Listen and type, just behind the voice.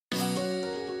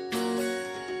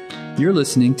You're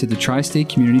listening to the Tri-State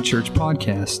Community Church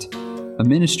Podcast, a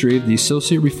ministry of the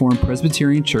Associate Reformed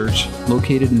Presbyterian Church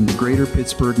located in the greater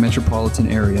Pittsburgh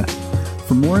metropolitan area.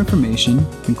 For more information,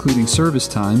 including service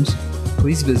times,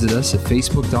 please visit us at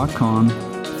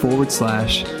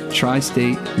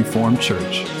facebook.com/Tri-State Reformed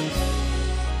Church.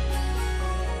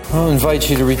 I'll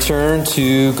invite you to return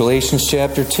to Galatians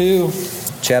chapter 2.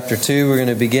 Chapter 2, we're going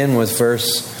to begin with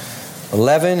verse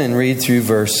 11 and read through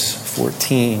verse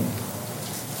 14.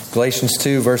 Galatians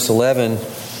 2, verse 11.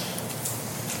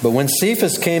 But when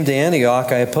Cephas came to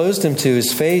Antioch, I opposed him to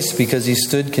his face because he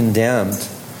stood condemned.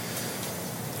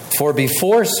 For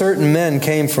before certain men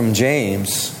came from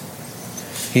James,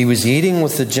 he was eating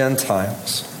with the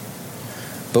Gentiles.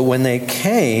 But when they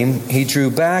came, he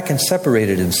drew back and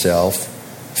separated himself,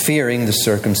 fearing the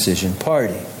circumcision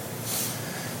party.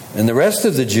 And the rest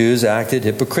of the Jews acted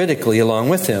hypocritically along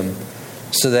with him,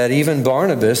 so that even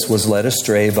Barnabas was led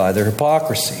astray by their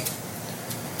hypocrisy.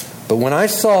 But when I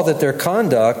saw that their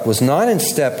conduct was not in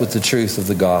step with the truth of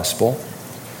the gospel,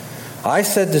 I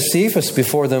said to Cephas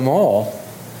before them all,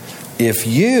 if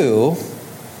you,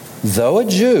 though a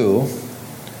Jew,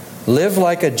 live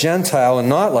like a Gentile and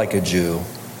not like a Jew,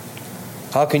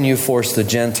 how can you force the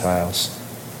Gentiles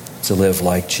to live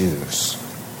like Jews?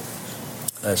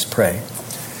 Let's pray.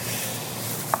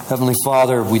 Heavenly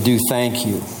Father, we do thank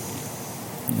you.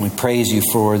 We praise you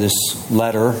for this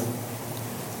letter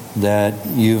that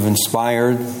you've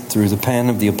inspired through the pen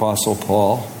of the Apostle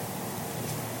Paul,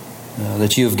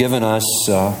 that you have given us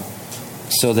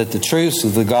so that the truths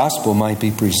of the gospel might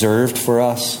be preserved for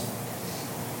us.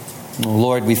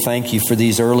 Lord, we thank you for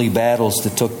these early battles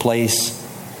that took place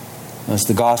as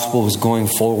the gospel was going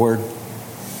forward.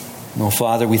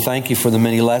 Father, we thank you for the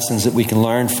many lessons that we can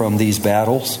learn from these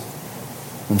battles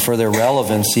and for their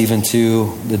relevance even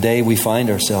to the day we find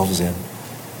ourselves in.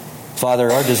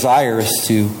 Father, our desire is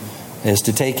to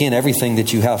take in everything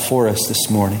that you have for us this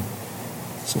morning.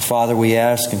 So, Father, we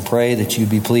ask and pray that you'd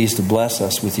be pleased to bless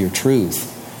us with your truth.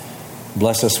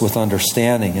 Bless us with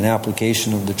understanding and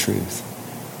application of the truth.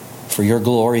 For your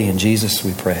glory, in Jesus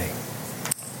we pray.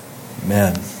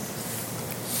 Amen.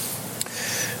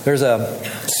 There's a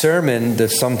sermon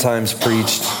that's sometimes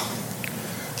preached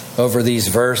over these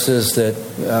verses that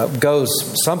goes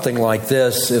something like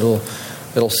this. It'll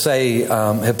say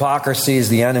hypocrisy is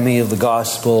the enemy of the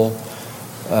gospel.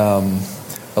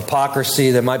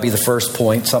 Hypocrisy, that might be the first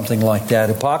point, something like that.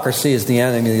 Hypocrisy is the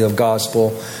enemy of the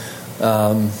gospel.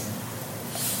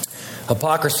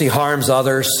 Hypocrisy harms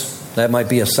others. That might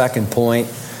be a second point.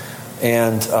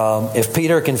 And if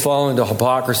Peter can fall into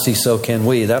hypocrisy, so can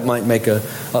we. That might make a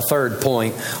third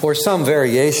point, or some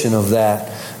variation of that.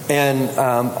 And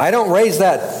I don't raise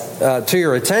that to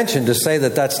your attention to say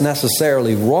that that's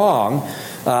necessarily wrong.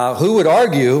 Who would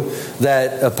argue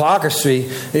that hypocrisy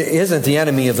isn't the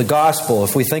enemy of the gospel?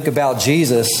 If we think about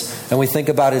Jesus and we think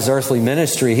about his earthly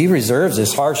ministry, he reserves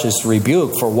his harshest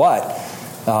rebuke for what?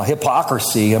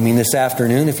 Hypocrisy. I mean, this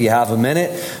afternoon, if you have a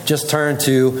minute, just turn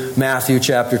to Matthew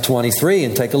chapter 23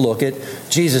 and take a look at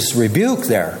Jesus' rebuke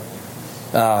there.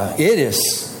 It is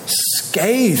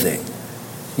scathing.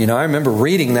 You know, I remember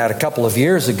reading that a couple of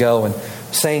years ago and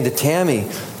saying to Tammy,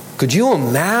 could you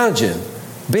imagine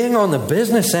being on the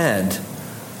business end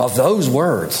of those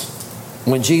words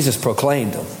when Jesus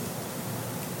proclaimed them?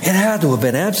 It had to have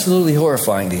been absolutely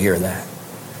horrifying to hear that.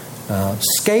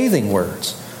 Scathing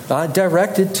words.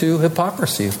 Directed to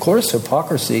hypocrisy. Of course,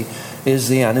 hypocrisy is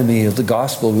the enemy of the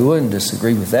gospel. We wouldn't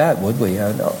disagree with that, would we?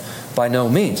 No, by no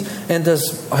means. And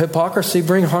does hypocrisy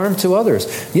bring harm to others?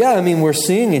 Yeah, I mean, we're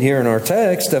seeing it here in our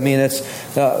text. I mean, it's,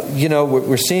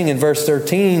 we're seeing in verse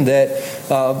 13 that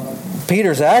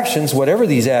Peter's actions, whatever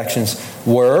these actions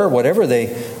were, whatever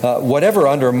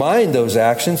undermined those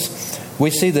actions, we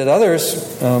see that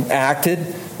others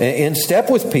acted in step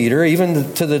with Peter,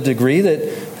 even to the degree that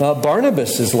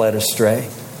Barnabas is led astray.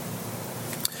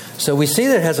 So we see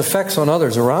that it has effects on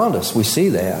others around us. We see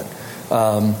that.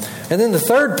 And then the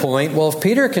third point, well, if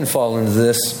Peter can fall into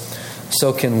this,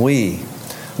 so can we.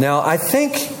 Now, I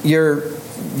think you're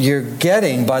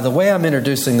getting, by the way I'm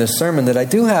introducing this sermon, that I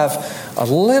do have a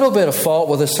little bit of fault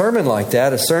with a sermon like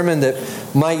that, a sermon that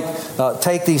might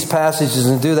take these passages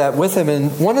and do that with him.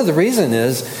 And one of the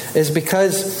reasons is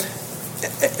because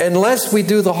unless we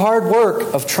do the hard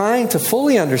work of trying to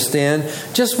fully understand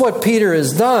just what Peter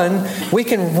has done, we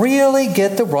can really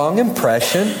get the wrong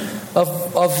impression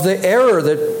of the error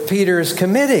that Peter is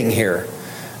committing here.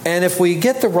 And if we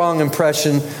get the wrong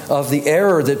impression of the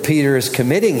error that Peter is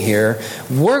committing here,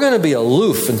 we're going to be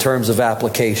aloof in terms of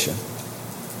application.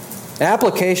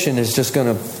 Application is just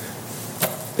going to,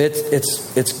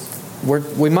 it's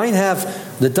we might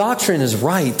have, the doctrine is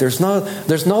right. There's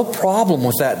no problem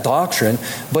with that doctrine,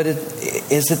 but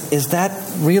is that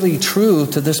really true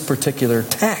to this particular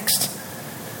text?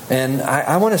 And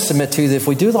I want to submit to you that if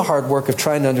we do the hard work of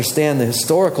trying to understand the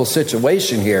historical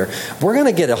situation here, we're going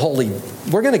to get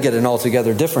an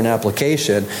altogether different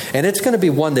application, and it's going to be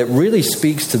one that really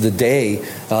speaks to the day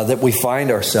that we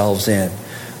find ourselves in.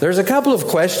 There's a couple of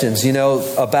questions,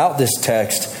 about this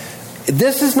text.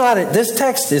 This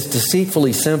text is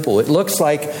deceitfully simple. It looks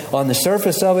like on the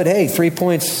surface of it, hey,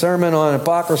 3-point sermon on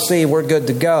hypocrisy, we're good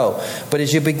to go. But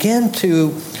as you begin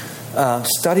to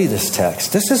study this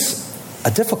text, this is a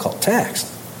difficult text.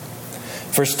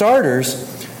 For starters,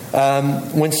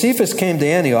 when Cephas came to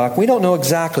Antioch, we don't know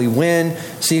exactly when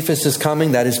Cephas is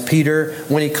coming. That is Peter.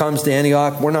 When he comes to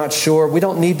Antioch, we're not sure. We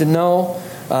don't need to know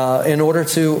in order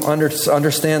to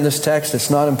understand this text.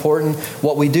 It's not important.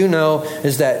 What we do know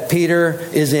is that Peter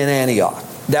is in Antioch.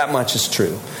 That much is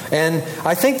true. And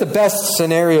I think the best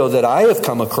scenario that I have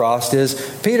come across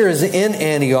is Peter is in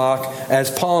Antioch as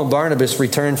Paul and Barnabas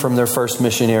return from their first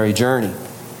missionary journey.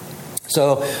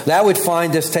 So that would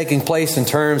find this taking place in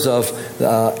terms of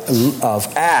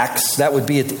Acts. That would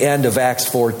be at the end of Acts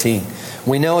 14.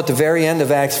 We know at the very end of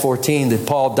Acts 14 that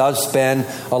Paul does spend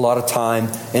a lot of time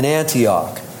in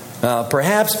Antioch.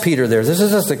 Perhaps Peter there. This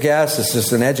is just a guess. It's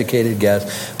just an educated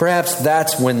guess. Perhaps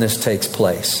that's when this takes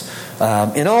place.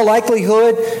 In all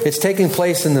likelihood, it's taking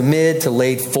place in the mid to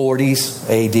late 40s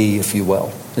AD, if you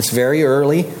will. It's very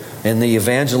early in the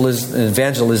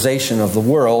evangelization of the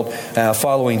world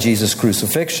following Jesus'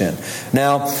 crucifixion.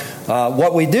 Now,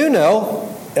 what we do know,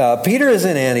 Peter is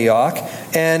in Antioch,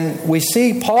 and we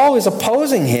see Paul is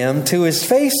opposing him to his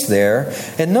face there.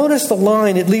 And notice the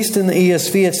line, at least in the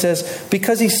ESV, it says,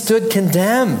 because he stood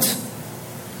condemned.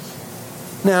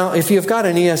 Now, if you've got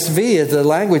an ESV, the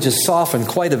language is softened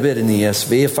quite a bit in the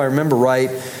ESV. If I remember right,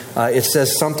 it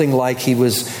says something like he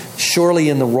was surely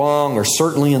in the wrong or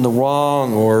certainly in the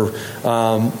wrong or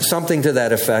something to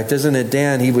that effect. Isn't it,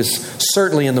 Dan? He was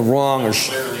certainly in the wrong or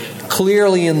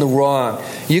clearly in the wrong.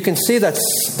 You can see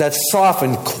that's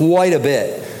softened quite a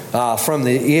bit from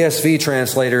the ESV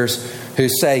translators who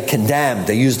say condemned.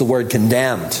 They use the word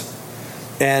condemned.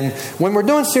 And when we're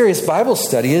doing serious Bible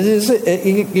study, it is,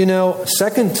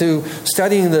 second to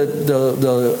studying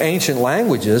the ancient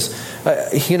languages,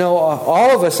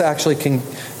 all of us actually can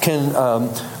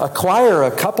acquire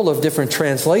a couple of different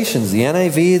translations, the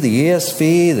NIV, the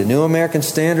ESV, the New American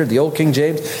Standard, the Old King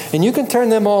James, and you can turn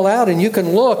them all out and you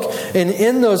can look, and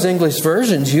in those English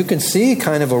versions you can see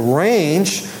kind of a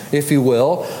range, if you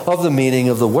will, of the meaning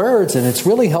of the words, and it's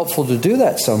really helpful to do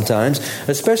that sometimes,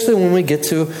 especially when we get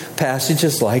to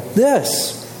passages like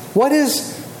this. What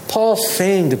is Paul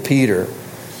saying to Peter?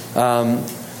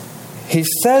 He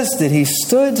says that he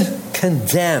stood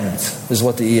condemned, is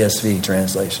what the ESV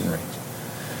translation reads.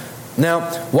 Now,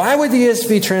 why would the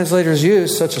ESV translators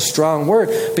use such a strong word?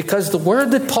 Because the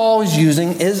word that Paul is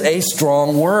using is a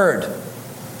strong word.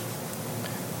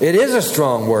 It is a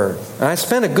strong word. I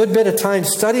spent a good bit of time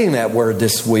studying that word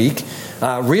this week.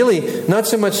 Really, not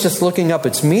so much just looking up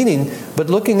its meaning, but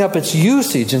looking up its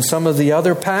usage in some of the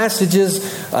other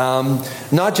passages,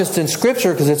 not just in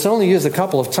Scripture, because it's only used a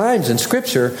couple of times in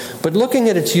Scripture, but looking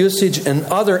at its usage in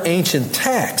other ancient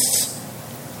texts.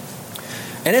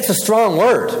 And it's a strong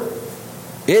word.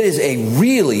 It is a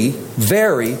really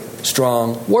very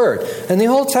strong word. And the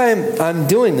whole time I'm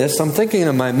doing this, I'm thinking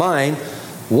in my mind,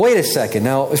 wait a second.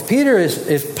 Now,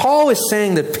 if Paul is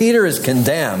saying that Peter is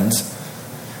condemned,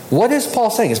 what is Paul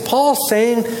saying? Is Paul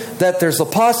saying that there's a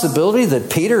possibility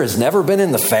that Peter has never been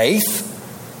in the faith?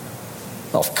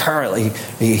 Well, currently,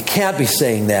 he can't be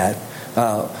saying that.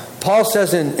 Paul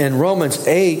says in Romans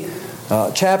 8,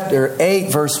 chapter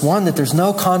 8, verse 1, that there's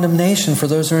no condemnation for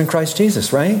those who are in Christ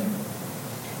Jesus, right?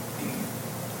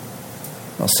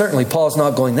 Well, certainly Paul's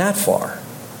not going that far.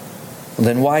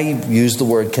 Then why use the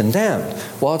word condemned?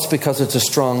 Well, it's because it's a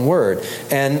strong word.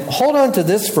 And hold on to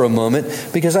this for a moment,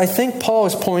 because I think Paul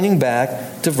is pointing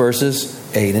back to verses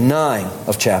 8 and 9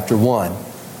 of chapter 1.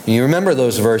 You remember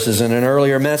those verses in an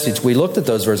earlier message. We looked at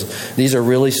those verses. These are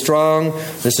really strong.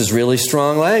 This is really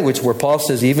strong language where Paul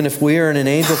says, even if we or an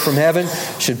angel from heaven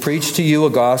should preach to you a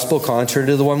gospel contrary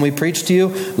to the one we preach to you,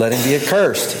 let him be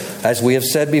accursed. As we have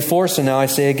said before, so now I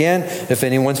say again, if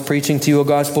anyone's preaching to you a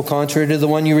gospel contrary to the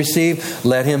one you receive,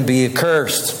 let him be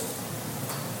accursed.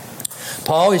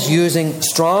 Paul is using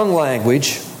strong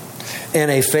language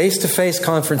in a face-to-face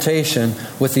confrontation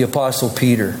with the Apostle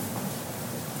Peter.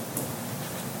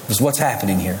 This is what's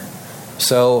happening here.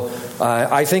 So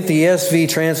I think the ESV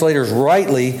translators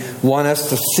rightly want us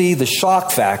to see the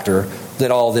shock factor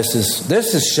that all this is.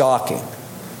 This is shocking.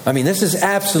 I mean, this is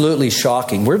absolutely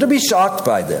shocking. We're to be shocked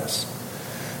by this.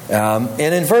 And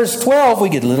in verse 12, we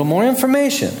get a little more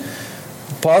information.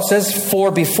 Paul says,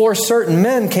 "For before certain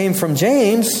men came from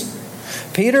James,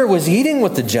 Peter was eating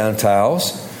with the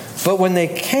Gentiles, but when they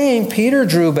came, Peter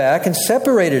drew back and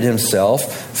separated himself,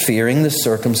 fearing the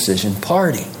circumcision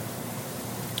party."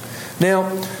 Now,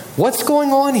 what's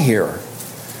going on here?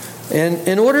 And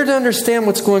in order to understand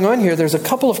what's going on here, there's a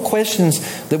couple of questions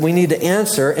that we need to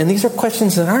answer, and these are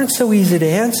questions that aren't so easy to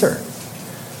answer.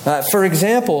 For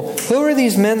example, who are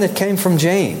these men that came from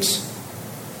James?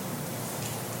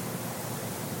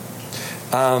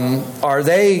 Are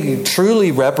they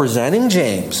truly representing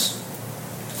James?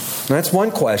 That's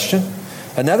one question.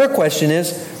 Another question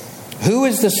is, who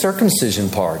is the circumcision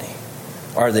party?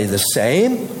 Are they the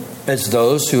same as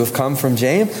those who have come from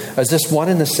James? Is this one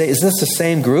in the same? Is this the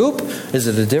same group? Is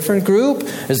it a different group?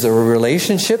 Is there a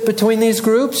relationship between these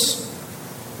groups?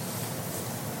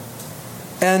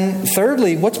 And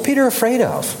thirdly, what's Peter afraid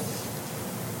of?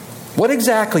 What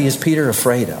exactly is Peter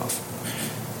afraid of?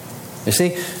 You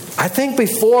see, I think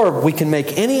before we can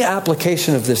make any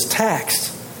application of this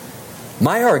text,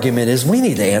 my argument is we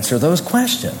need to answer those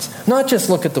questions. Not just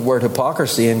look at the word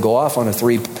hypocrisy and go off on a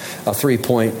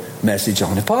three-point message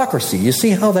on hypocrisy. You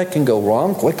see how that can go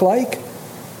wrong quick-like?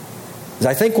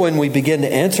 I think when we begin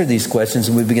to answer these questions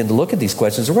and we begin to look at these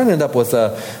questions, we're going to end up with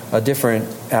a different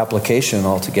application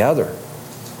altogether.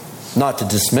 Not to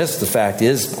dismiss the fact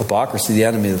is hypocrisy the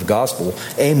enemy of the gospel.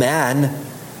 Amen.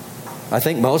 I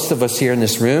think most of us here in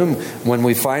this room, when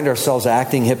we find ourselves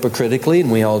acting hypocritically, and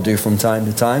we all do from time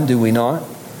to time, do we not?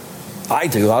 I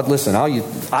do. I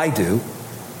do.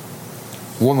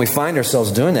 When we find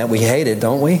ourselves doing that, we hate it,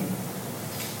 don't we?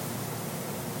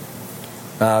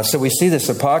 So we see this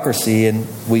hypocrisy, and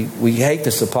we hate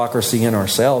this hypocrisy in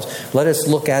ourselves. Let us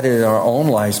look at it in our own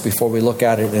lives before we look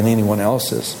at it in anyone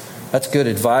else's. That's good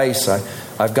advice.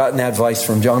 I've gotten that advice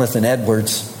from Jonathan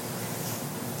Edwards.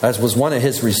 As was one of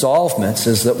his resolvements,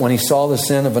 is that when he saw the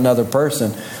sin of another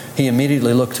person, he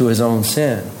immediately looked to his own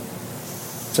sin.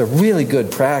 It's a really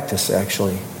good practice,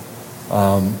 actually.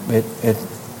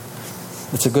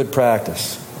 It's a good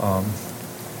practice.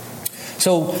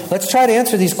 So let's try to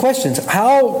answer these questions.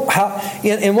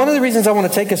 And one of the reasons I want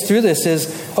to take us through this is,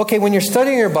 okay, when you're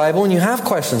studying your Bible and you have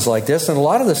questions like this, and a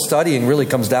lot of the studying really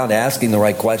comes down to asking the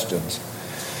right questions.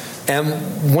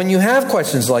 And when you have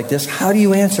questions like this, how do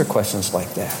you answer questions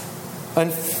like that?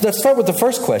 And let's start with the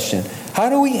first question. How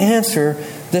do we answer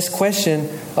this question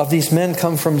of these men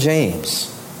come from James?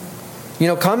 You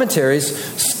know,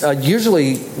 commentaries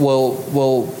usually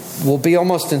will be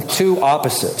almost in two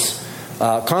opposites.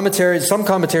 Some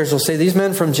commentaries will say these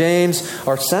men from James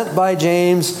are sent by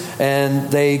James, and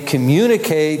they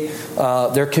communicate.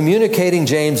 They're communicating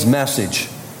James' message,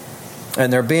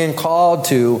 and they're being called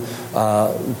to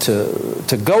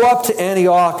go up to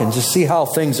Antioch and just see how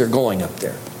things are going up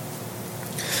there.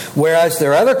 Whereas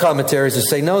there are other commentaries that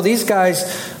say, no, these guys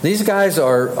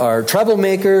are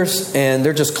troublemakers, and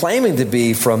they're just claiming to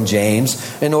be from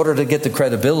James in order to get the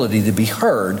credibility to be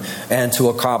heard and to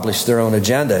accomplish their own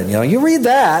agenda. And, you read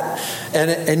that,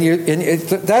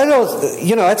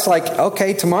 it's like,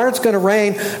 okay, tomorrow it's going to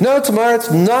rain. No, tomorrow it's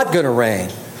not going to rain.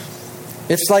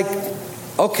 It's like,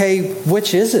 okay,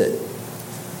 which is it?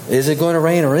 Is it going to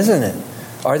rain or isn't it?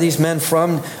 Are these men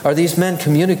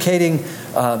communicating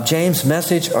James'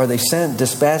 message? Are they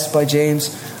dispatched by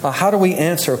James? How do we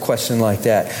answer a question like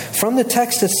that? From the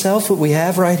text itself that we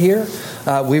have right here,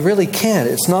 we really can't.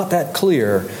 It's not that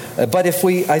clear. But if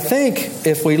we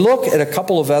look at a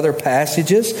couple of other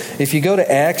passages, if you go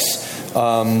to Acts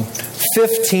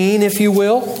 15, if you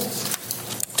will,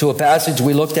 to a passage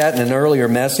we looked at in an earlier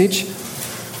message,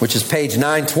 which is page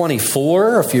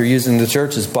 924, if you're using the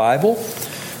church's Bible.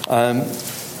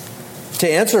 To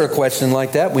answer a question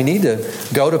like that, we need to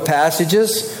go to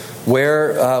passages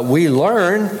where we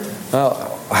learn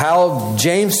how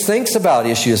James thinks about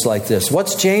issues like this.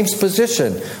 What's James'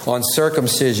 position on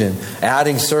circumcision,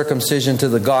 adding circumcision to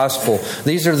the gospel?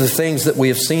 These are the things that we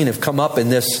have seen have come up in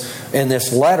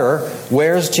this letter.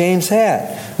 Where's James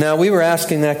at? Now, we were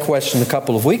asking that question a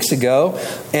couple of weeks ago,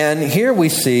 and here we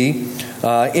see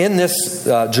in this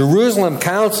Jerusalem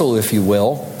council, if you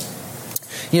will,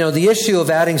 the issue of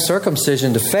adding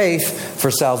circumcision to faith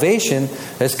for salvation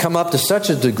has come up to such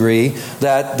a degree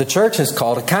that the church has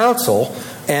called a council,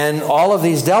 and all of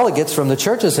these delegates from the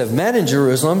churches have met in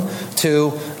Jerusalem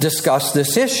to discuss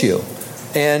this issue.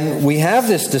 And we have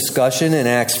this discussion in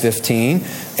Acts 15,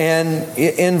 and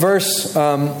in verse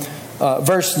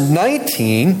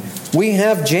 19, we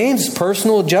have James'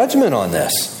 personal judgment on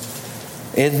this.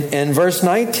 In verse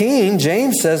 19,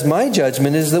 James says, my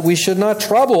judgment is that we should not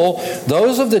trouble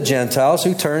those of the Gentiles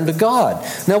who turn to God.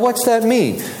 Now, what's that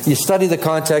mean? You study the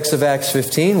context of Acts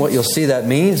 15, what you'll see that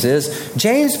means is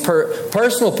James'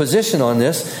 personal position on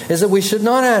this is that we should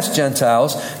not ask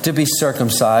Gentiles to be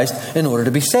circumcised in order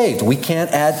to be saved. We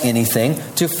can't add anything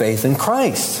to faith in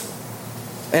Christ.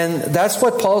 And that's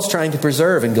what Paul's trying to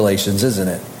preserve in Galatians, isn't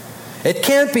it? It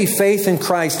can't be faith in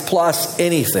Christ plus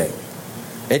anything.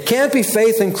 It can't be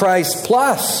faith in Christ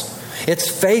plus. It's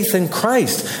faith in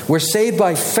Christ. We're saved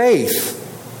by faith.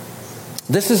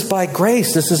 This is by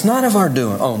grace. This is not of our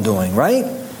own doing, right?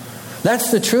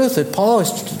 That's the truth that Paul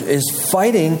is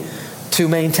fighting to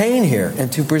maintain here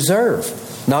and to preserve.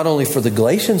 Not only for the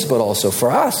Galatians, but also for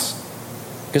us.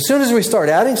 As soon as we start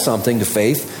adding something to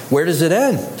faith, where does it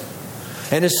end?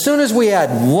 And as soon as we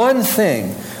add one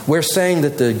thing, we're saying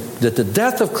that the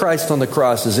death of Christ on the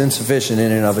cross is insufficient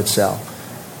in and of itself.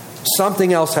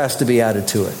 Something else has to be added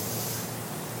to it.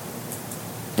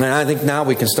 And I think now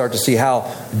we can start to see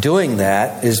how doing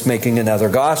that is making another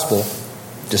gospel.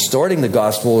 Distorting the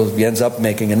gospel ends up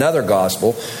making another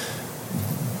gospel.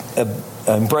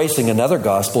 Embracing another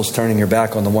gospel is turning your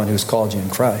back on the one who's called you in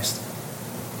Christ.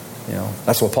 You know,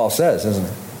 that's what Paul says, isn't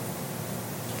it?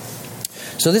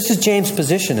 So this is James'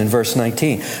 position in verse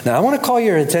 19. Now I want to call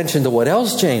your attention to what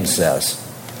else James says,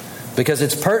 because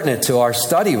it's pertinent to our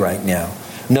study right now.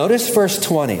 Notice verse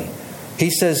 20. He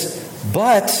says,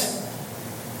 but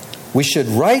we should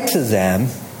write to them,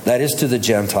 that is to the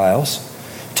Gentiles,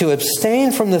 to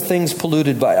abstain from the things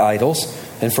polluted by idols,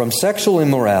 and from sexual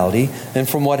immorality, and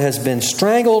from what has been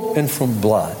strangled, and from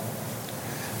blood.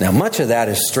 Now, much of that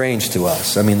is strange to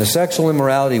us. I mean, the sexual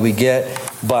immorality we get,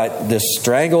 but this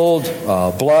strangled,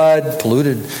 blood,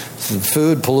 polluted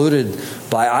food, polluted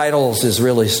by idols is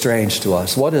really strange to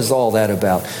us. What is all that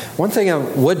about? One thing I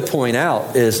would point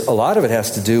out is a lot of it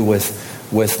has to do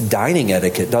with dining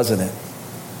etiquette, doesn't it?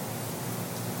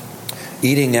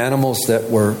 Eating animals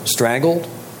that were strangled,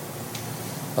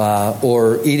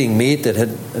 or eating meat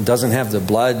that doesn't have the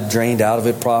blood drained out of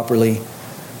it properly.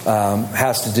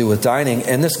 Has to do with dining.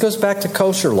 And this goes back to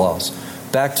kosher laws,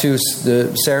 back to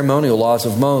the ceremonial laws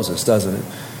of Moses, doesn't it?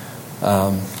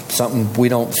 Something we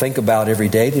don't think about every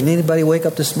day. Did anybody wake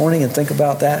up this morning and think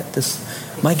about that?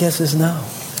 My guess is no.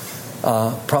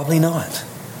 Probably not.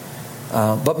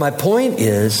 But my point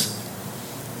is,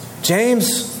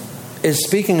 James is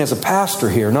speaking as a pastor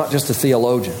here, not just a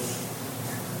theologian.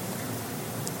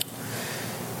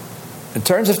 In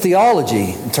terms of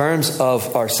theology, in terms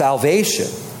of our salvation,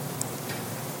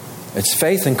 it's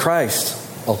faith in Christ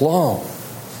alone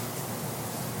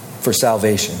for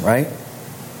salvation, right?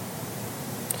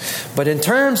 But in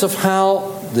terms of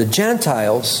how the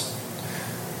Gentiles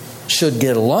should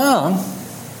get along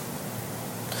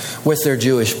with their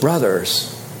Jewish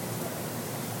brothers,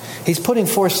 he's putting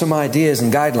forth some ideas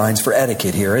and guidelines for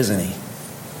etiquette here, isn't he?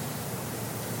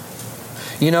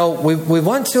 You know, we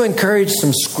want to encourage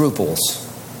some scruples.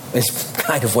 It's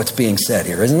kind of what's being said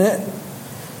here, isn't it?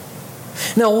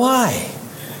 Now, why?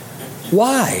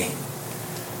 Why?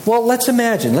 Well, let's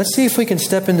imagine. Let's see if we can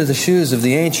step into the shoes of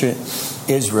the ancient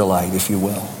Israelite, if you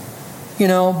will. You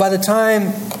know, by the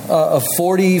time of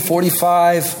 40,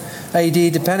 45 AD,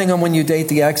 depending on when you date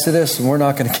the Exodus, and we're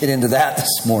not going to get into that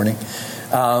this morning,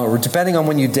 or depending on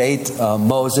when you date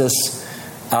Moses,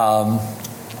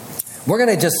 we're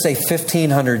going to just say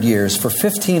 1,500 years. For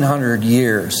 1,500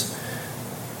 years,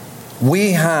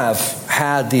 we have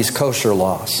had these kosher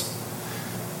laws.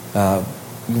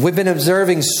 We've been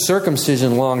observing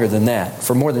circumcision longer than that.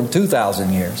 For more than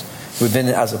 2,000 years, we've been,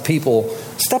 as a people,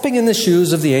 stepping in the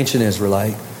shoes of the ancient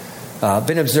Israelite,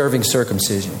 been observing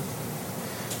circumcision.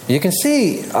 You can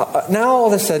see, now all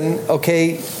of a sudden,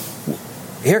 okay,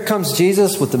 here comes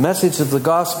Jesus with the message of the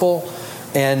gospel.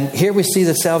 And here we see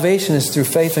that salvation is through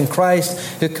faith in Christ,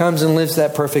 who comes and lives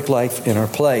that perfect life in our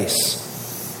place.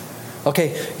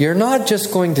 Okay, you're not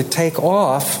just going to take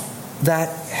off that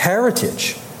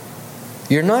heritage.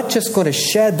 You're not just going to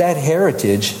shed that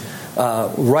heritage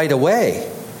right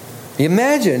away.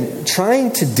 Imagine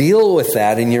trying to deal with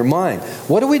that in your mind.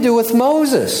 What do we do with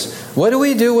Moses? What do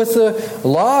we do with the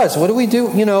laws? What do we do,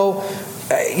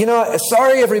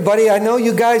 sorry everybody, I know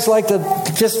you guys like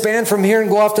to disband from here and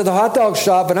go off to the hot dog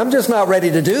shop, but I'm just not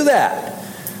ready to do that.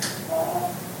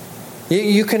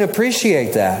 You can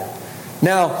appreciate that.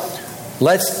 Now,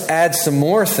 let's add some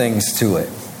more things to it.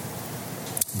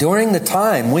 During the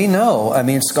time, we know,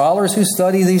 scholars who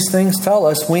study these things tell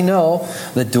us, we know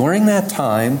that during that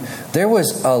time, there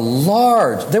was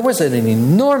an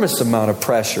enormous amount of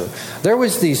pressure. There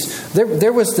was this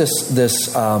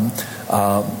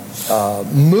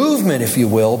movement, if you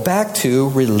will, back to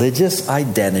religious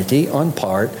identity on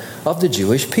part of the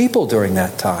Jewish people during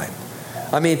that time.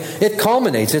 I mean, it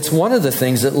culminates. It's one of the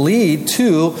things that lead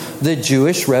to the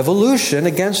Jewish revolution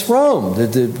against Rome,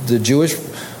 the Jewish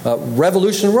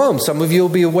revolution in Rome. Some of you will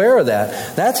be aware of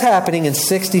that. That's happening in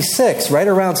 66, right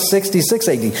around 66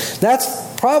 AD.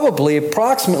 That's probably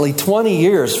approximately 20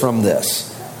 years from this.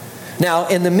 Now,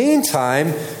 in the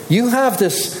meantime, you have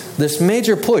this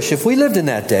major push. If we lived in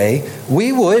that day,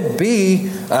 we would be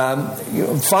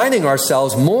finding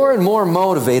ourselves more and more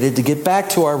motivated to get back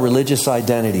to our religious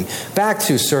identity, back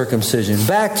to circumcision,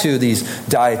 back to these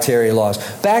dietary laws,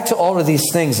 back to all of these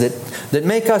things that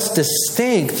make us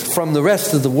distinct from the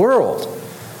rest of the world.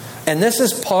 And this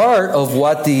is part of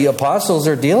what the apostles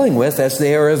are dealing with as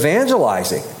they are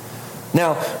evangelizing.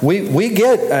 Now, we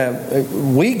get a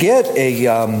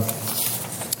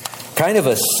kind of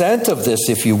a scent of this,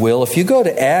 if you will. If you go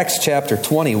to Acts chapter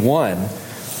 21,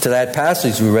 to that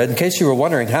passage we read, in case you were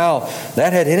wondering how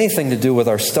that had anything to do with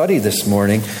our study this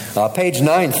morning, page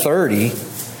 930,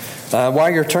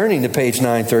 while you're turning to page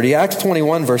 930, Acts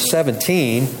 21, verse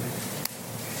 17,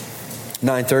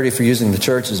 930 if you're using the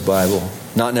church's Bible,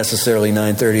 not necessarily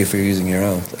 930 if you're using your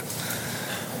own.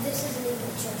 This isn't even the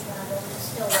church Bible, it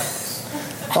still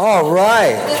works. All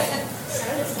right.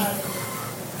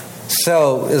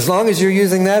 So, as long as you're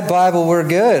using that Bible, we're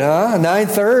good, huh?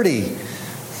 930.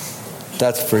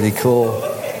 That's pretty cool.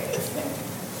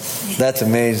 That's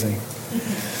amazing.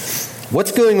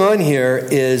 What's going on here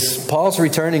is Paul's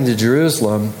returning to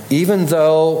Jerusalem, even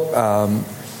though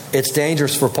it's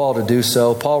dangerous for Paul to do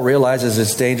so. Paul realizes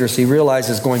it's dangerous. He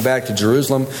realizes going back to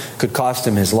Jerusalem could cost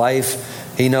him his life.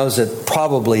 He knows that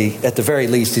probably, at the very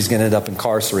least, he's going to end up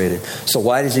incarcerated. So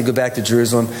why does he go back to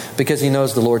Jerusalem? Because he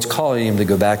knows the Lord's calling him to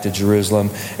go back to Jerusalem.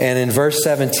 And in verse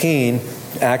 17,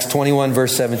 Acts 21,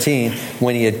 verse 17,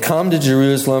 when he had come to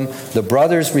Jerusalem, the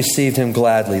brothers received him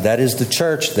gladly. That is the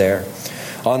church there.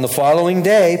 On the following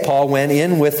day, Paul went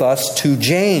in with us to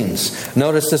James.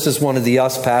 Notice this is one of the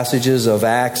us passages of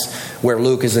Acts where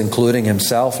Luke is including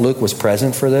himself. Luke was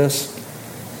present for this.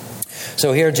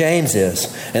 So here James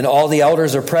is, and all the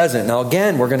elders are present. Now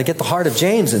again, we're going to get the heart of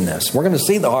James in this. We're going to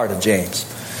see the heart of James.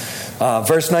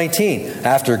 Verse 19,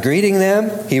 after greeting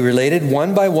them, he related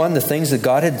one by one the things that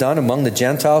God had done among the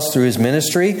Gentiles through his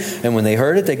ministry. And when they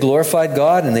heard it, they glorified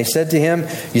God. And they said to him,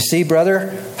 you see,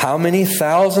 brother, how many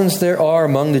thousands there are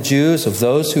among the Jews of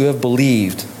those who have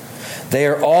believed. They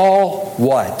are all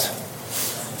what?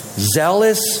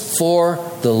 Zealous for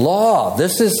the law.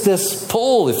 This is this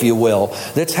pull, if you will,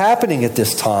 that's happening at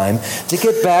this time to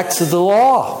get back to the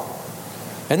law.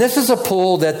 And this is a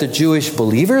pull that the Jewish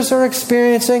believers are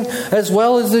experiencing as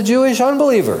well as the Jewish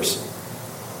unbelievers.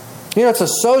 You know, it's a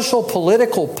social,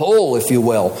 political pull, if you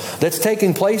will, that's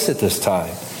taking place at this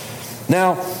time.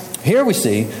 Now, here we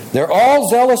see, they're all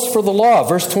zealous for the law.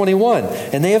 Verse 21,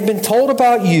 and they have been told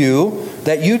about you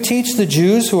that you teach the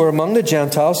Jews who are among the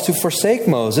Gentiles to forsake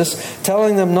Moses,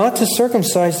 telling them not to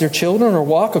circumcise their children or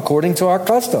walk according to our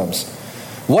customs.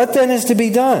 What then is to be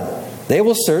done? They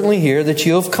will certainly hear that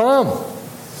you have come.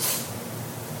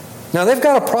 Now they've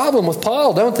got a problem with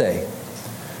Paul, don't they?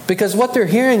 Because what they're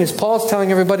hearing is Paul's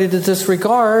telling everybody to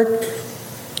disregard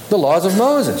the laws of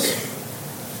Moses.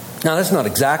 Now that's not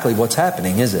exactly what's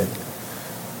happening, is it?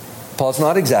 Paul's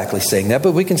not exactly saying that,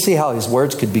 but we can see how his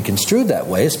words could be construed that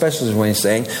way, especially when he's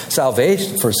saying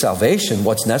salvation. For salvation,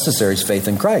 what's necessary is faith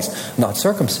in Christ, not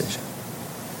circumcision.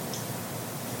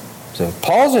 So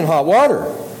Paul's in hot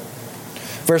water.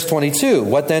 Verse 22,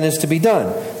 what then is to be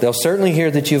done? They'll certainly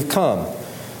hear that you've come.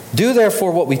 Do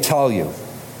therefore what we tell you.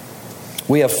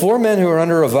 We have 4 men who are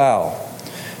under a vow.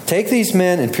 Take these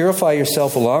men and purify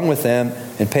yourself along with them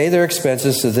and pay their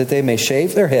expenses so that they may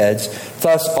shave their heads.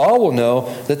 Thus all will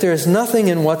know that there is nothing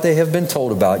in what they have been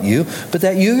told about you, but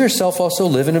that you yourself also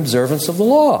live in observance of the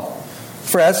law.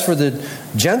 For as for the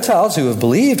Gentiles who have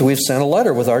believed, we've sent a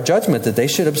letter with our judgment that they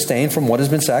should abstain from what has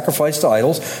been sacrificed to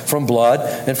idols, from blood,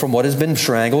 and from what has been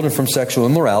strangled, and from sexual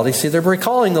immorality. See, they're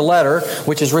recalling the letter,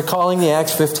 which is recalling the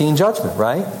Acts 15 judgment,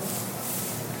 right?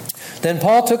 Then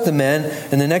Paul took the men,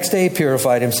 and the next day he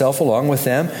purified himself along with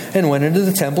them, and went into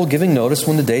the temple, giving notice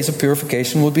when the days of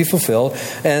purification would be fulfilled,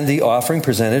 and the offering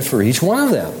presented for each one of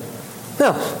them.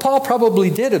 Now, Paul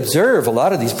probably did observe a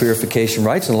lot of these purification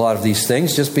rites and a lot of these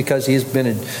things just because he's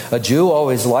been a Jew all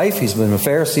his life. He's been a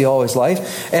Pharisee all his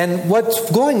life. And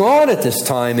what's going on at this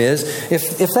time is,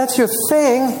 if that's your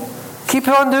thing, keep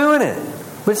on doing it.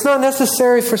 But it's not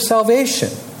necessary for salvation.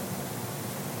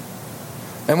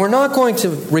 And we're not going to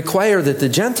require that the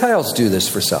Gentiles do this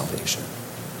for salvation.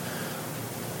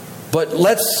 But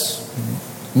let's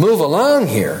move along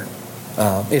here.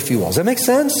 if you will. Does that make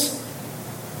sense?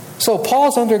 So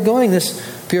Paul's undergoing this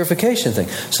purification thing.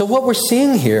 So what we're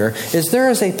seeing here is there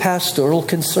is a pastoral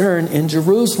concern in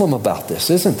Jerusalem about this,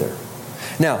 isn't there?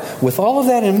 Now, with all of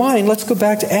that in mind, let's go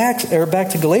back to back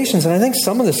to Galatians, and I think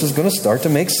some of this is going to start to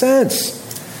make sense.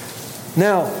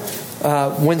 Now,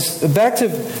 back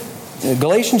to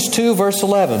Galatians 2, verse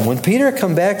 11. When Peter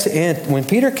came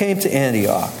to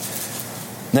Antioch.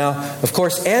 Now, of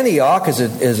course, Antioch is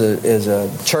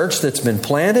a church that's been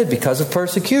planted because of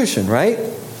persecution, right?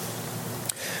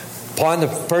 Upon the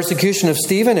persecution of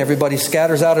Stephen, everybody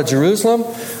scatters out of Jerusalem.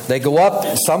 They go up.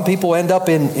 Some people end up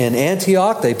in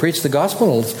Antioch. They preach the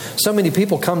gospel. So many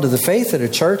people come to the faith that a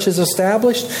church is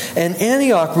established. And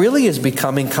Antioch really is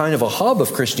becoming kind of a hub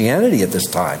of Christianity at this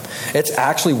time. It's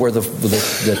actually where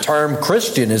the term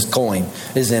Christian is coined,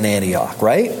 is in Antioch,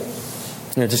 right?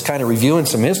 Just kind of reviewing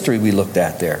some history we looked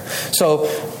at there. So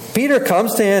Peter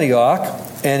comes to Antioch,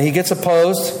 and he gets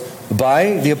opposed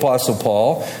by the Apostle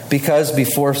Paul, because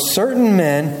before certain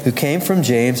men who came from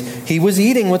James, he was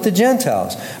eating with the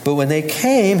Gentiles. But when they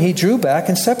came, he drew back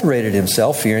and separated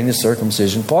himself, fearing the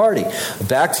circumcision party.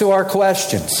 Back to our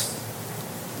questions.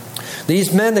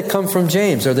 These men that come from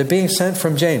James, are they being sent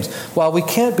from James? While we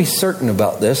can't be certain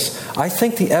about this, I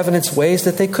think the evidence weighs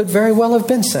that they could very well have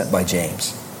been sent by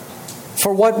James.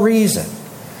 For what reason?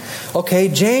 Okay,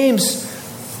 James,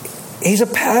 he's a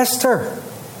pastor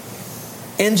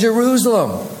in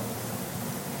Jerusalem.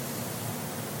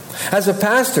 As a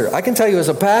pastor, I can tell you as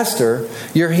a pastor,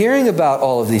 you're hearing about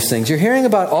all of these things. You're hearing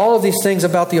about all of these things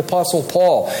about the Apostle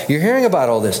Paul. You're hearing about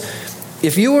all this.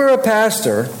 If you were a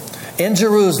pastor in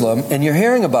Jerusalem and you're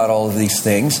hearing about all of these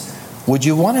things, would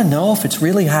you want to know if it's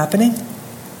really happening?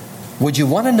 Would you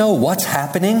want to know what's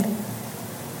happening?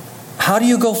 How do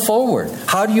you go forward?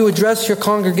 How do you address your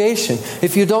congregation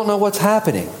if you don't know what's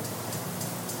happening?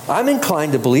 I'm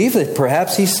inclined to believe that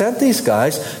perhaps he sent these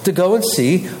guys to go and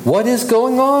see what is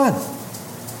going on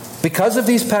because of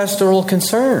these pastoral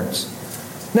concerns.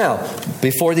 Now,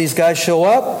 before these guys show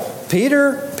up,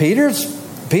 Peter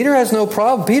has no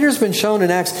problem. Peter's been shown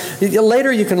in Acts.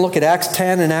 Later you can look at Acts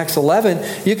 10 and Acts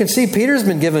 11. You can see Peter's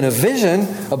been given a vision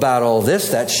about all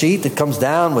this, that sheet that comes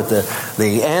down with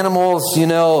the animals,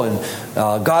 and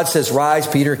God says, "Rise,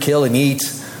 Peter, kill and eat."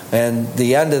 And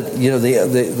the end of,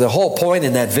 the whole point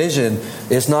in that vision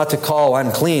is not to call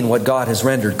unclean what God has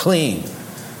rendered clean.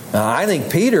 Now, I think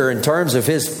Peter, in terms of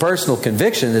his personal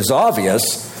conviction, is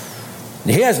obvious.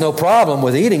 He has no problem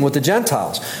with eating with the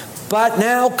Gentiles. But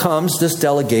now comes this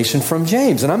delegation from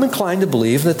James. And I'm inclined to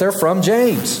believe that they're from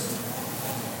James.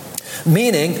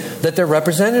 Meaning that they're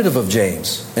representative of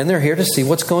James. And they're here to see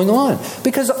what's going on.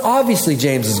 Because obviously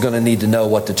James is going to need to know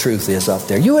what the truth is up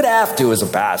there. You would have to, as a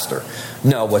pastor,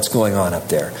 know what's going on up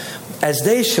there. As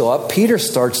they show up, Peter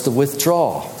starts to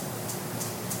withdraw.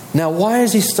 Now, why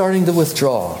is he starting to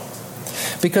withdraw?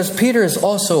 Because Peter is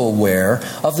also aware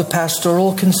of the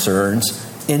pastoral concerns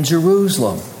in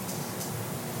Jerusalem.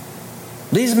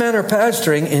 These men are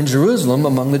pastoring in Jerusalem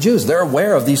among the Jews. They're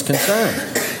aware of these concerns.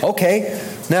 Okay,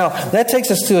 now that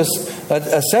takes us to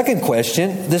a second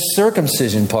question, the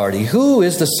circumcision party. Who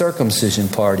is the circumcision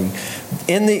party?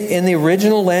 In the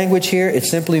original language here, it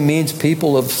simply means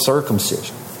people of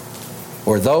circumcision,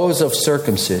 or those of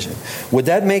circumcision. Would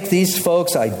that make these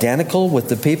folks identical with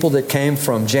the people that came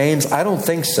from James? I don't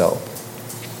think so.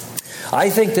 I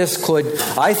think this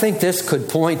could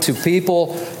point to people.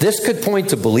 This could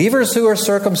point to believers who are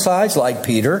circumcised, like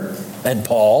Peter and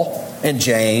Paul and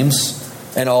James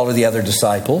and all of the other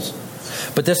disciples.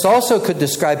 But this also could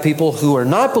describe people who are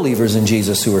not believers in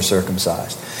Jesus who are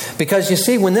circumcised. Because you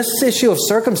see, when this issue of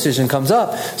circumcision comes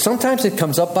up, sometimes it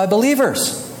comes up by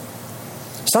believers.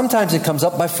 Sometimes it comes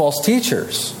up by false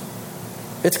teachers.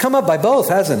 It's come up by both,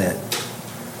 hasn't it?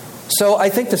 So I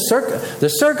think the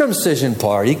circumcision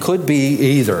party could be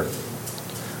either.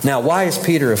 Now, why is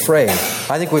Peter afraid?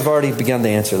 I think we've already begun to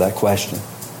answer that question.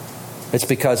 It's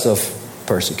because of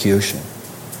persecution.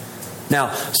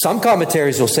 Now, some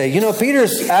commentaries will say,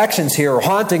 Peter's actions here are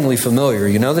hauntingly familiar.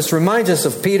 This reminds us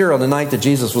of Peter on the night that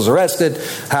Jesus was arrested,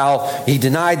 how he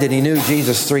denied that he knew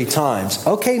Jesus 3 times.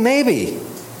 Okay, maybe.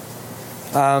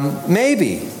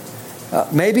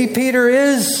 Maybe Peter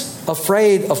is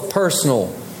afraid of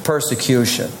personal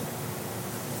persecution.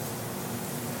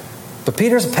 But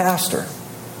Peter's a pastor.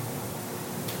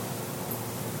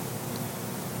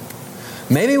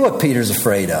 Maybe what Peter's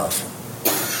afraid of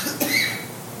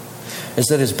is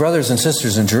that his brothers and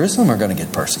sisters in Jerusalem are going to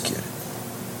get persecuted.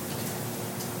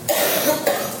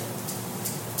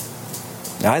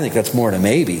 Now, I think that's more than a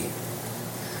maybe.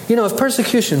 If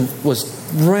persecution was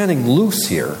running loose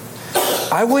here,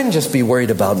 I wouldn't just be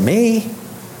worried about me.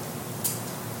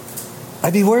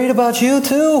 I'd be worried about you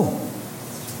too.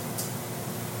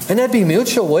 And that'd be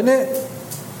mutual, wouldn't it?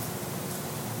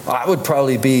 I would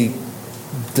probably be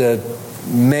the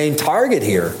main target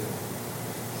here.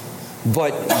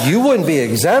 But you wouldn't be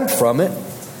exempt from it.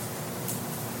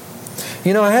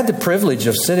 You know, I had the privilege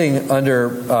of sitting under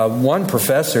one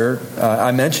professor.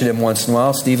 I mentioned him once in a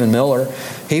while, Stephen Miller.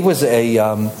 He was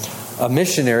a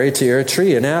missionary to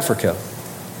Eritrea in Africa.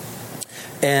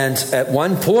 And at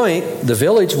one point, the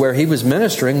village where he was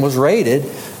ministering was raided,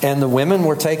 and the women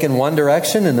were taken one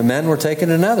direction and the men were taken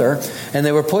another, and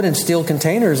they were put in steel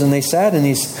containers, and they sat in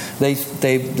these.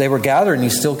 They were gathered in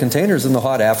these steel containers in the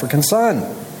hot African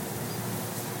sun,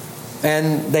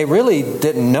 and they really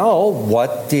didn't know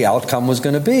what the outcome was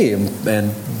going to be.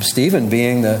 And Stephen,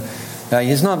 being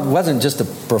wasn't just a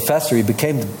professor. He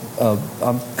became.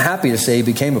 I'm happy to say he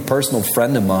became a personal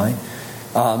friend of mine.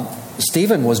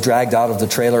 Stephen was dragged out of the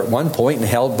trailer at one point and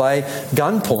held by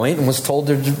gunpoint and was told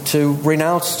to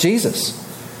renounce Jesus.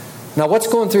 Now, what's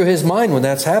going through his mind when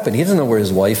that's happened? He doesn't know where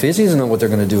his wife is. He doesn't know what they're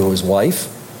going to do to his wife.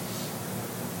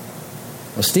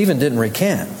 Well, Stephen didn't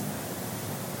recant.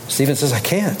 Stephen says, I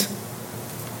can't.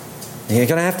 You're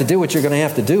going to have to do what you're going to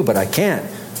have to do, but I can't.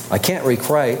 I can't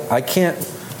requite. I can't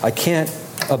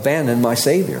abandon my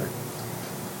Savior.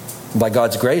 By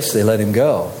God's grace, they let him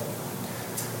go.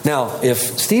 Now, if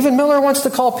Stephen Miller wants to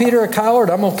call Peter a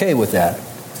coward, I'm okay with that.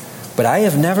 But I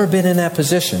have never been in that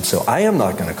position, so I am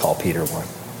not going to call Peter one.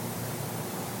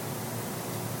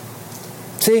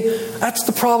 See, that's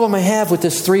the problem I have with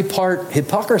this 3-part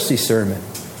hypocrisy sermon.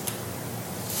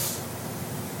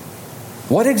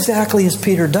 What exactly has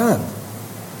Peter done?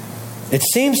 It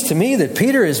seems to me that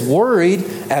Peter is worried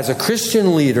as a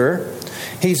Christian leader.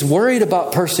 He's worried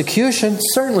about persecution,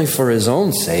 certainly for his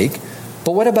own sake.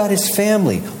 But what about his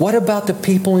family? What about the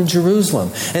people in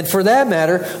Jerusalem? And for that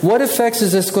matter, what effects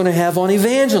is this going to have on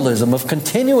evangelism, of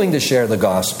continuing to share the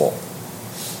gospel?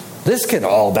 This can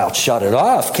all about shut it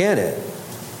off, can't it?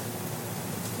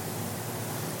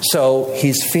 So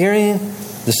he's fearing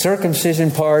the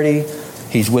circumcision party.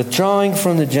 He's withdrawing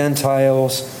from the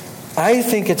Gentiles. I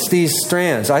think it's these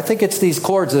strands. I think it's these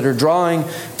cords that are drawing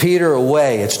Peter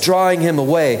away. It's drawing him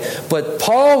away. But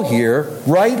Paul here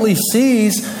rightly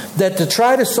sees that to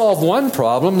try to solve one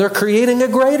problem, they're creating a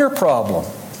greater problem.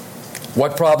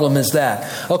 What problem is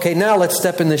that? Okay, now let's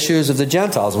step in the shoes of the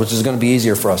Gentiles, which is going to be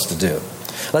easier for us to do.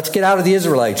 Let's get out of the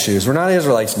Israelite shoes. We're not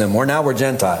Israelites no more. Now we're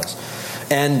Gentiles.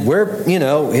 And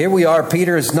here we are.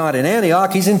 Peter is not in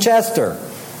Antioch. He's in Chester.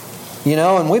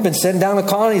 And we've been sitting down at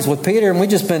colonies with Peter, and we've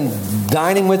just been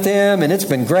dining with him, and it's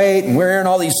been great, and we're hearing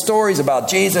all these stories about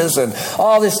Jesus and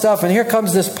all this stuff, and here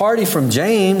comes this party from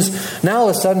James. Now all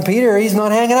of a sudden, Peter, he's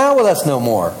not hanging out with us no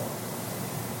more.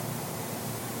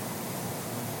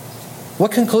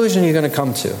 What conclusion are you going to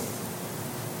come to?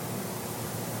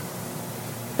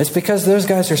 It's because those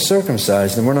guys are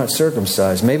circumcised and we're not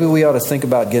circumcised. Maybe we ought to think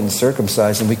about getting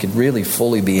circumcised and we could really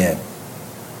fully be in.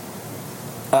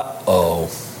 Uh-oh.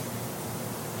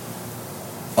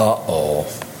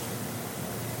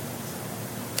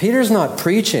 Peter's not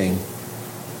preaching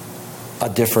a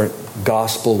different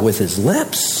gospel with his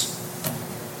lips,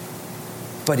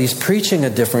 but he's preaching a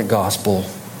different gospel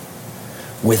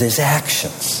with his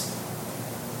actions.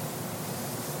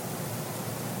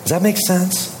 Does that make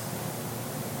sense?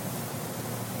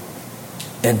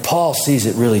 And Paul sees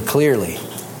it really clearly.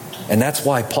 And that's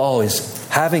why Paul is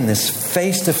having this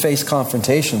face-to-face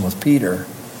confrontation with Peter.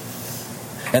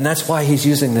 And that's why he's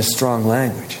using this strong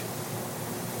language.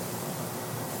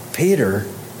 Peter,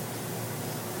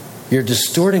 you're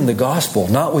distorting the gospel,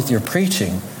 not with your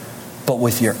preaching, but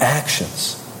with your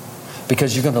actions.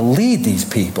 Because you're going to lead these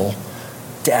people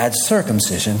to add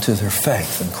circumcision to their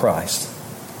faith in Christ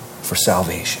for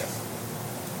salvation.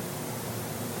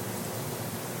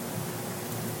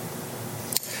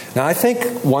 Now, I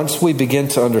think once we begin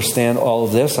to understand all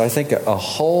of this, I think a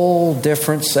whole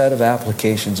different set of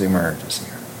applications emerges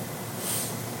here.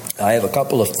 I have a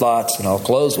couple of thoughts, and I'll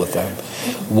close with them.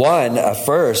 One,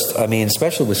 first,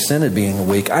 especially with Synod being a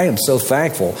week, I am so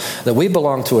thankful that we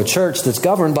belong to a church that's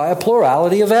governed by a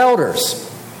plurality of elders.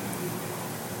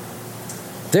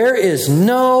 There is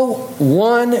no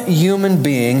one human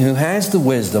being who has the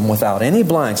wisdom without any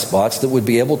blind spots that would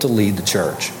be able to lead the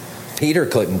church. Peter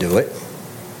couldn't do it.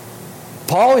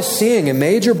 Paul is seeing a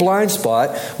major blind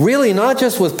spot, really not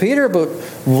just with Peter, but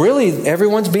really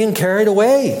everyone's being carried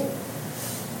away.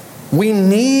 We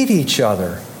need each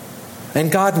other,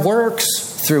 and God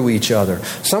works through each other.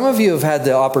 Some of you have had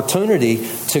the opportunity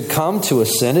to come to a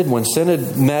synod. When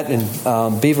Synod met in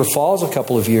Beaver Falls a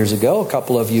couple of years ago, a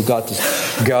couple of you got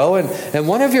to go, and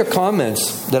one of your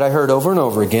comments that I heard over and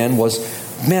over again was,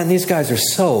 man, these guys are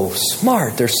so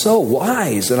smart. They're so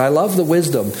wise. And I love the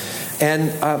wisdom.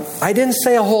 And I didn't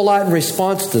say a whole lot in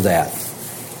response to that.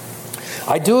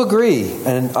 I do agree.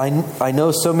 And I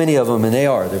know so many of them, and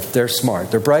they're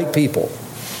smart. They're bright people.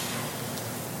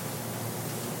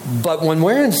 But when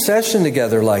we're in session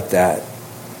together like that,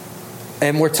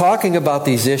 and we're talking about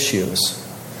these issues,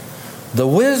 the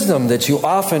wisdom that you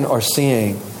often are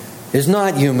seeing is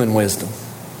not human wisdom.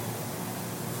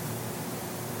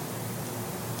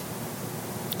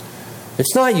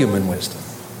 It's not human wisdom.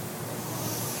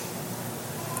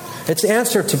 It's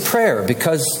answer to prayer,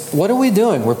 because what are we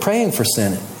doing? We're praying for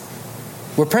sin.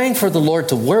 We're praying for the Lord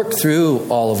to work through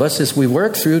all of us as we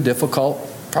work through difficult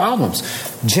problems.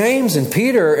 James and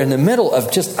Peter are in the middle of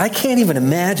I can't even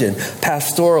imagine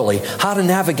pastorally how to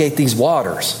navigate these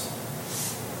waters.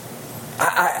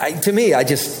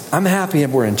 I'm happy that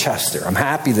we're in Chester. I'm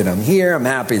happy that I'm here. I'm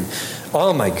happy.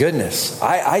 Oh my goodness.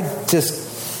 I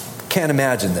just can't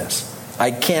imagine this.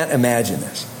 I can't imagine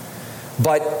this.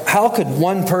 But how could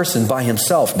one person by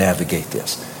himself navigate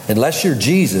this? Unless you're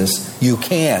Jesus, you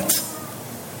can't.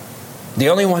 The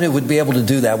only one who would be able to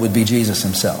do that would be Jesus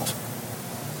himself.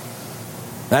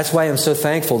 That's why I'm so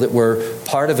thankful that we're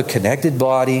part of a connected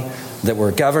body, that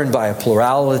we're governed by a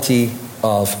plurality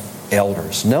of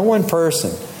elders. No one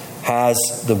person has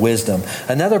the wisdom.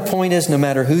 Another point is, no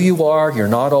matter who you are, you're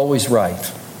not always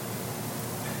right.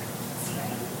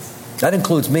 That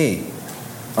includes me.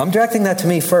 I'm directing that to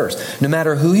me first. No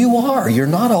matter who you are, you're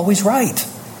not always right.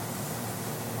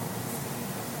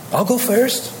 I'll go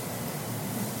first.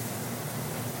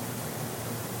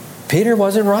 Peter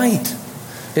wasn't right.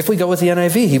 If we go with the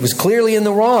NIV, he was clearly in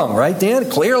the wrong, right, Dan?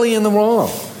 Clearly in the wrong.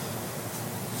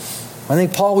 I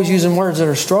think Paul was using words that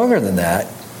are stronger than that.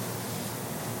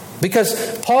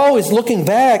 Because Paul is looking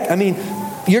back.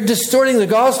 You're distorting the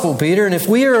gospel, Peter. And if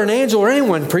we or an angel or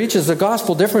anyone preaches the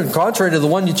gospel different and contrary to the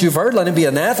one that you've heard, let him be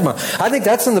anathema. I think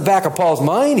that's in the back of Paul's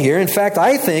mind here. In fact,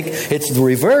 I think it's the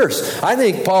reverse. I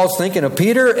think Paul's thinking of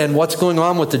Peter and what's going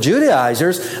on with the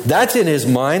Judaizers. That's in his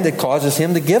mind that causes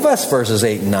him to give us verses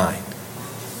 8 and 9.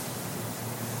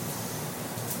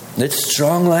 It's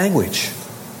strong language,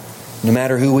 no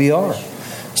matter who we are.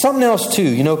 Something else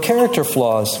too, character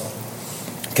flaws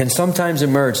can sometimes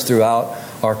emerge throughout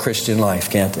our Christian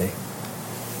life, can't they?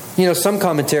 Some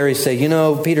commentaries say,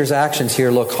 Peter's actions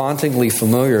here look hauntingly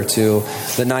familiar to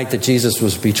the night that Jesus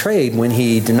was betrayed, when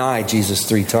he denied Jesus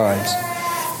 3 times.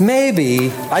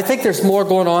 Maybe, I think there's more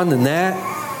going on than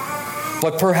that,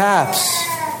 but perhaps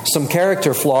some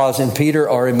character flaws in Peter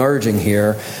are emerging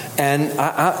here, and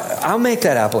I'll make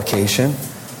that application.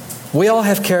 We all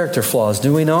have character flaws,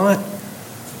 do we not?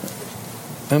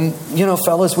 And,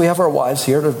 fellas, we have our wives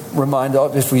here to remind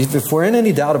us, if we're in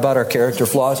any doubt about our character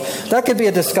flaws, that could be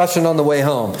a discussion on the way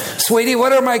home. Sweetie,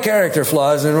 what are my character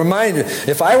flaws? And remind,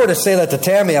 if I were to say that to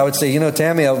Tammy, I would say,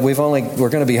 Tammy, we're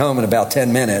going to be home in about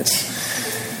 10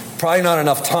 minutes. Probably not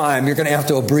enough time. You're going to have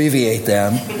to abbreviate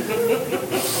them.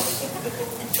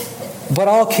 But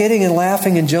all kidding and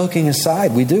laughing and joking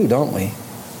aside, we do, don't we?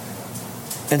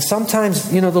 And sometimes,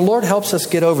 the Lord helps us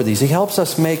get over these. He helps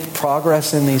us make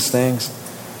progress in these things.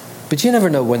 But you never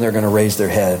know when they're going to raise their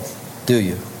head, do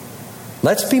you?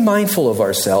 Let's be mindful of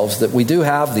ourselves that we do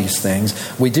have these things.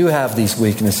 We do have these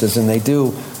weaknesses, and they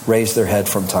do raise their head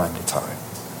from time to time.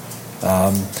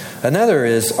 Another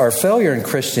is, our failure in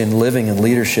Christian living and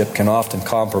leadership can often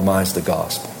compromise the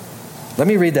gospel. Let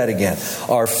me read that again.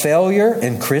 Our failure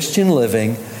in Christian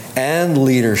living and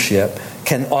leadership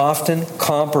can often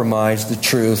compromise the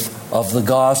truth of the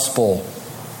gospel.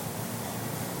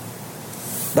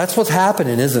 That's what's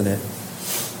happening, isn't it?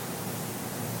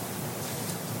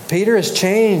 Peter has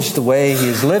changed the way he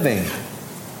is living.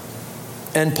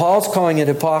 And Paul's calling it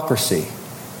hypocrisy.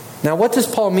 Now, what does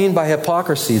Paul mean by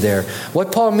hypocrisy there?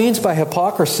 What Paul means by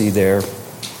hypocrisy there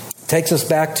takes us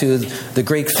back to the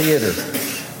Greek theater.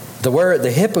 The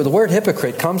word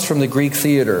hypocrite comes from the Greek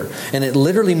theater, and it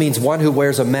literally means one who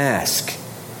wears a mask.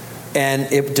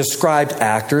 And it described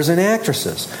actors and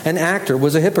actresses. An actor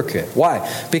was a hypocrite. Why?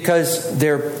 Because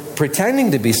they're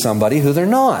pretending to be somebody who they're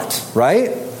not,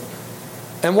 right?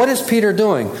 And what is Peter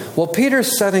doing? Well,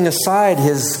 Peter's setting aside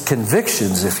his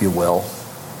convictions, if you will,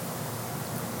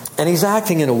 and he's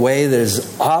acting in a way that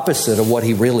is opposite of what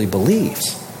he really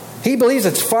believes. He believes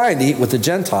it's fine to eat with the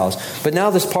Gentiles, but now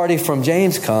this party from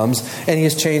James comes and he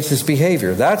has changed his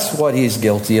behavior. That's what he's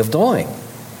guilty of doing,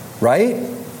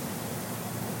 right?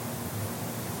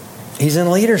 He's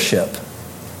in leadership.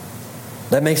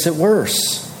 That makes it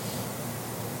worse.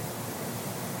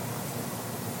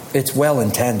 It's well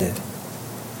intended.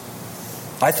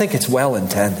 I think it's well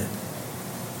intended.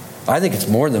 I think it's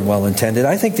more than well-intended.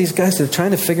 I think these guys are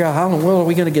trying to figure out how in the world are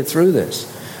we going to get through this.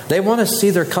 They want to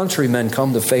see their countrymen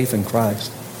come to faith in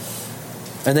Christ.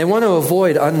 And they want to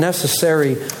avoid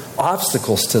unnecessary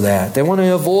obstacles to that. They want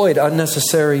to avoid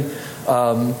unnecessary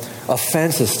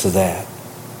offenses to that.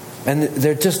 And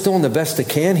they're just doing the best they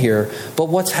can here. But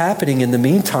what's happening in the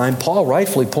meantime, Paul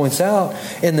rightfully points out,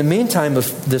 in the meantime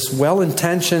of this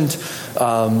well-intentioned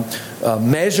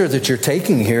measure that you're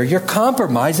taking here, you're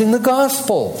compromising the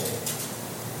gospel.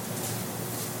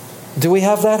 Do we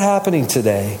have that happening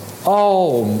today?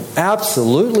 Oh,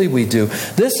 absolutely we do.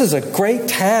 This is a great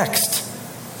text.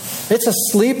 It's a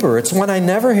sleeper. It's one I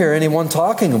never hear anyone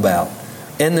talking about.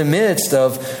 In the midst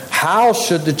of how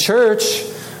should the church,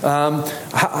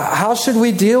 how should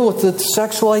we deal with the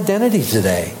sexual identity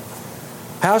today?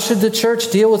 How should the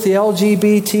church deal with the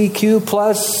LGBTQ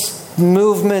plus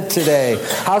movement today?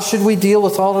 How should we deal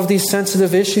with all of these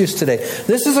sensitive issues today?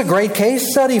 This is a great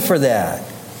case study for that.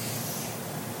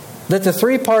 That the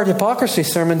 3-part hypocrisy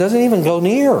sermon doesn't even go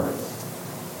near.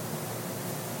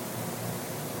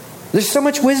 There's so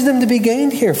much wisdom to be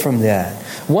gained here from that.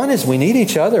 One is we need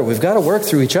each other. We've got to work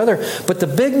through each other. But the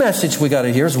big message we got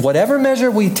to hear is whatever measure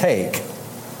we take,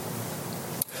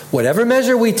 we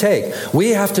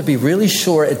have to be really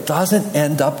sure it doesn't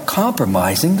end up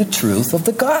compromising the truth of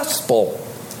the gospel.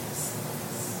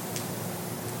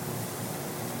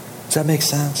 Does that make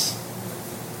sense?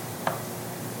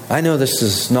 I know this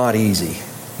is not easy.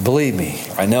 Believe me,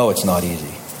 I know it's not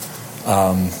easy.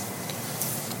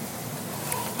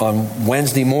 On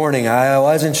Wednesday morning, I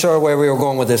wasn't sure where we were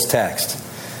going with this text.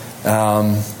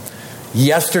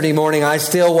 Yesterday morning, I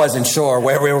still wasn't sure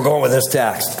where we were going with this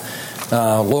text.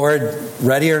 Lord,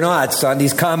 ready or not,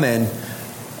 Sunday's coming.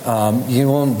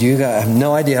 You have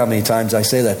no idea how many times I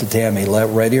say that to Tammy.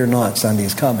 Ready or not,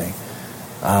 Sunday's coming.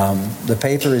 The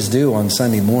paper is due on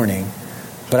Sunday morning.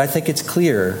 But I think it's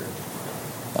clear.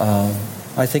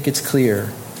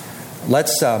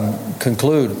 Let's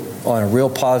conclude on a real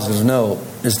positive note,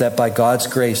 is that by God's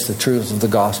grace, the truth of the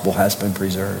gospel has been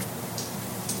preserved.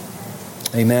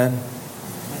 Amen.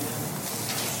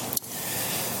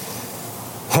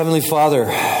 Heavenly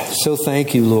Father, so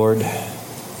thank you, Lord.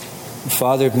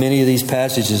 Father, many of these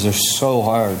passages are so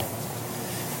hard.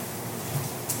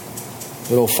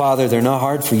 But, oh Father, they're not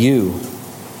hard for you.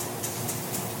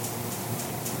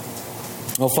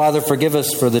 Oh, Father, forgive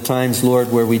us for the times,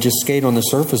 Lord, where we just skate on the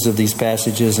surface of these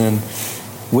passages, and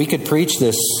we could preach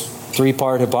this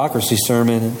 3-part hypocrisy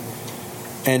sermon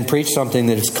and preach something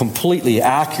that is completely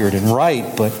accurate and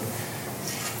right, but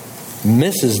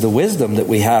misses the wisdom that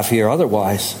we have here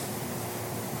otherwise.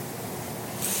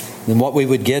 Than what we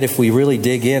would get if we really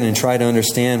dig in and try to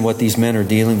understand what these men are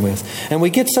dealing with. And we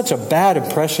get such a bad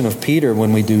impression of Peter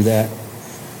when we do that,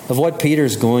 of what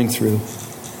Peter's going through.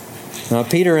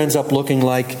 Peter ends up looking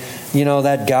like,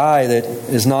 that guy that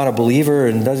is not a believer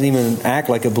and doesn't even act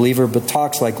like a believer, but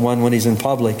talks like one when he's in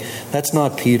public. That's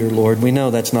not Peter, Lord. We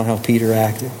know that's not how Peter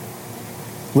acted.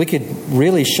 We could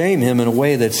really shame him in a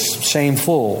way that's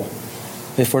shameful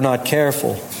if we're not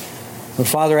careful. But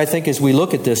Father, I think as we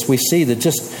look at this, we see that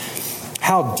just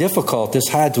how difficult this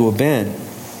had to have been.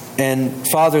 And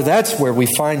Father, that's where we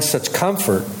find such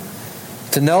comfort.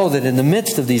 To know that in the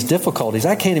midst of these difficulties,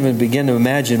 I can't even begin to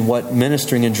imagine what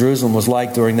ministering in Jerusalem was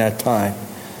like during that time.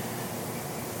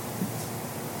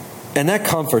 And that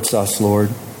comforts us, Lord,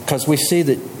 because we see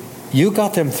that you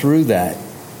got them through that.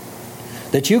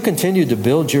 That you continued to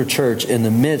build your church in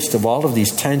the midst of all of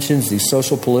these tensions, these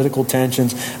social political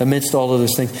tensions, amidst all of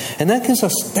those things. And that gives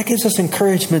us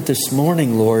encouragement this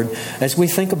morning, Lord, as we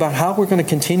think about how we're going to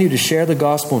continue to share the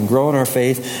gospel and grow in our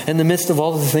faith in the midst of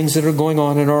all of the things that are going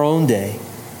on in our own day.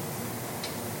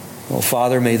 Well,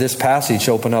 Father, may this passage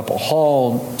open up a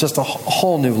whole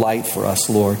new light for us,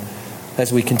 Lord,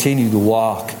 as we continue to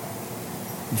walk.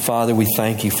 And Father, we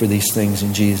thank you for these things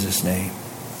in Jesus' name.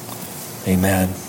 Amen.